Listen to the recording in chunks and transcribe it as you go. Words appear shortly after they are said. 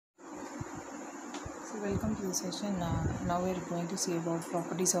Welcome to the session. Now we are going to see about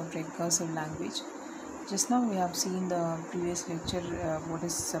properties of recursive language. Just now we have seen the previous lecture what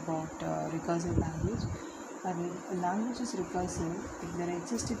is about recursive language. A language is recursive if there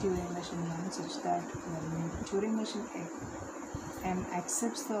exists a Turing machine M such that when Turing machine M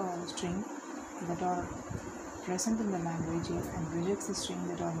accepts the string that are present in the language L and rejects the string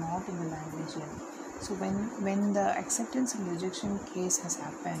that are not in the language L. So when the acceptance and rejection case has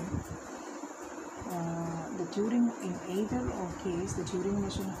happened, the Turing in either or case the Turing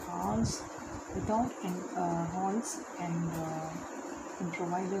machine halts and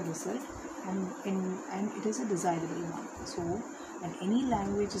provide a result and it is a decidable one. So and any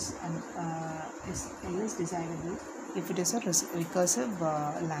language is decidable if it is a recursive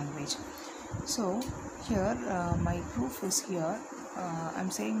language. So here my proof is here. I'm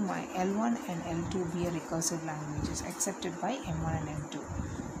saying my L1 and L2 be a recursive languages accepted by M1 and M2.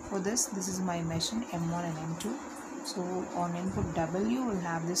 For this is my machine M1 and M2. So on input W will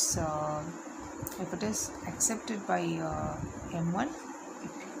have this, if it is accepted by M1,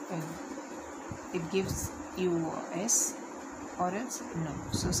 it gives you S, or else no.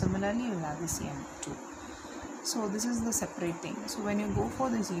 So similarly you will have this M2. So this is the separate thing. So when you go for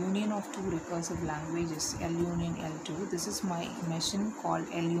this union of two recursive languages, L union L2, this is my machine called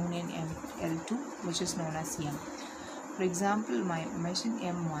L union L2, which is known as M. For example, my machine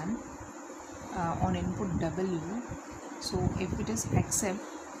M1 on input W, so if it is accept,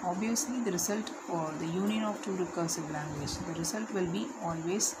 obviously the result or the union of two recursive language, the result will be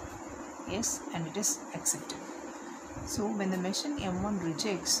always S and it is accepted. So when the machine M1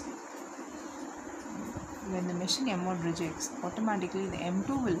 rejects, automatically the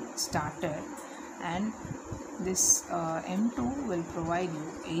M2 will start it, and this M2 will provide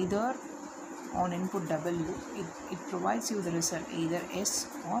you either on input W, it provides you the result either S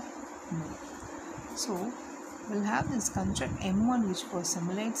or no. So we'll have this construct M1 which first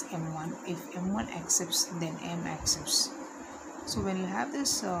simulates M1. If M1 accepts, then M accepts. So when you have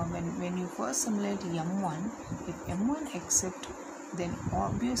this, when you first simulate M1, if M1 accept, then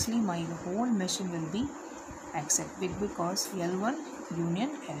obviously my whole machine will be accept because L1 union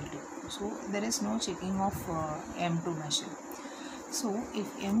L2. So there is no checking of M2 machine. So if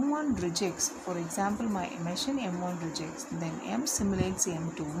M1 rejects, for example my machine M1 rejects, then M simulates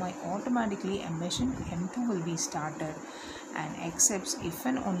M2, my automatically machine M2 will be started and accepts if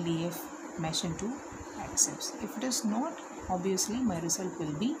and only if machine 2 accepts. If it is not, obviously my result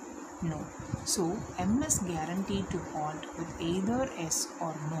will be no. So M is guaranteed to halt with either S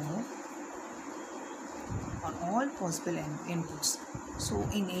or no on all possible inputs. So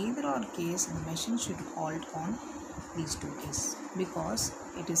in either or case the machine should halt on these two cases because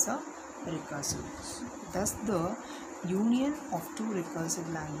it is a recursive. Thus the union of two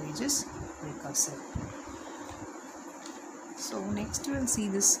recursive languages recursive. So next we will see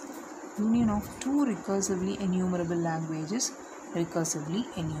this union of two recursively enumerable languages recursively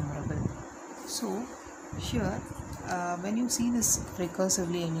enumerable. So here when you see this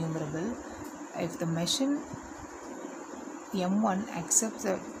recursively enumerable, if the machine M1 accepts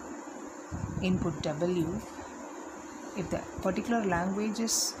the input W, if the particular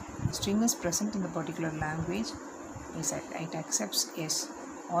language's string is present in the particular language, it accepts S,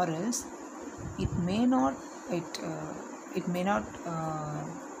 or else it may not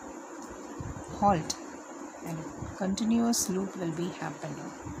halt, and a continuous loop will be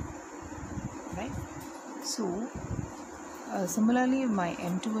happening, right? So similarly my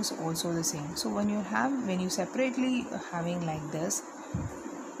M2 is also the same. So when you separately having like this,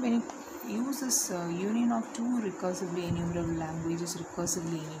 when you use this union of two recursively enumerable languages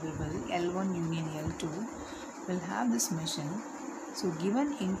recursively enumerable, L1 union L2 will have this machine. So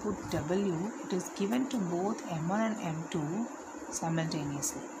given input W, it is given to both M1 and M2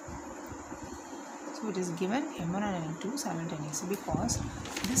 simultaneously. So it is given M1 and M2 simultaneously because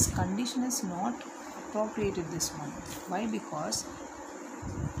this condition is not appropriated this one. Why? Because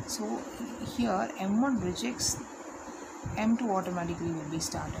so here M1 rejects, M2 automatically will be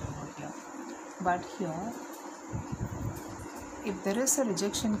started over here. But here if there is a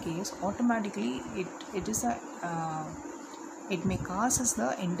rejection case, automatically it may cause us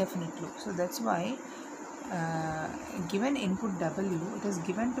the indefinite loop. So that's why given input W, it is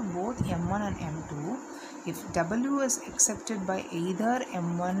given to both M1 and M2. If W is accepted by either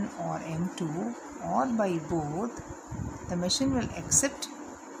M1 or M2 or by both, the machine will accept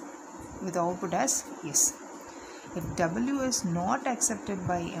with output as yes. If W is not accepted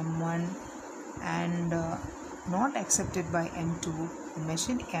by M1 and not accepted by M2, the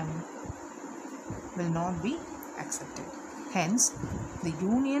machine M will not be accepted. Hence, the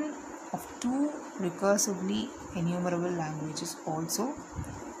union of two recursively enumerable languages also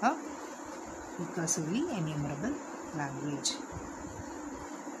a recursively enumerable language.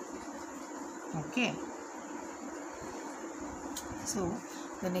 Okay. So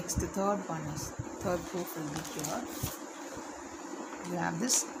the third proof will be here. We have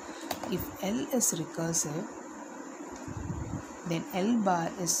this: if L is recursive, then L bar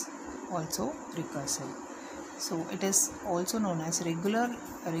is also recursive. So it is also known as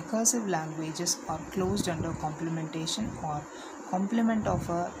recursive languages are closed under complementation, or complement of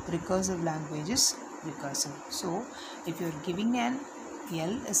a recursive language is recursive. So if you are giving an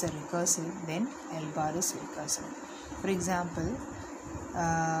L is a recursive, then L bar is recursive. For example,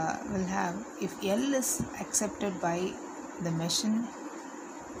 we'll have, if L is accepted by the machine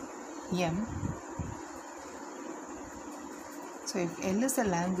M, so if L is a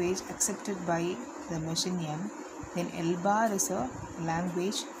language accepted by the machine M, then L bar is a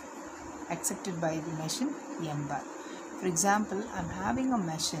language accepted by the machine M bar. For example, I'm having a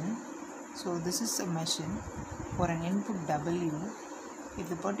machine. So this is a machine for an input W. If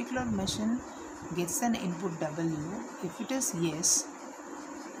the particular machine gets an input W, if it is yes,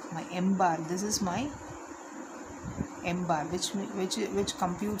 my M bar, this is my M bar, which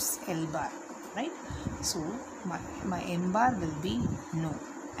computes L bar, right? So my M bar will be no.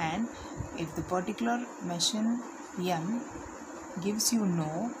 And if the particular machine M gives you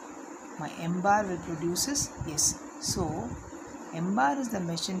no, my M bar will produces yes. So M bar is the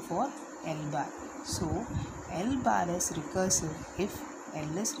machine for L bar. So L bar is recursive if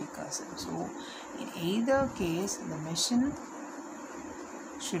L is recursive. So in either case, the machine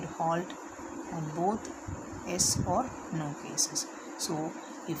should halt on both yes or no cases. So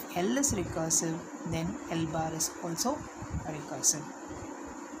if L is recursive, then L bar is also recursive.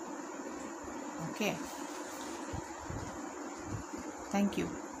 Okay. Thank you.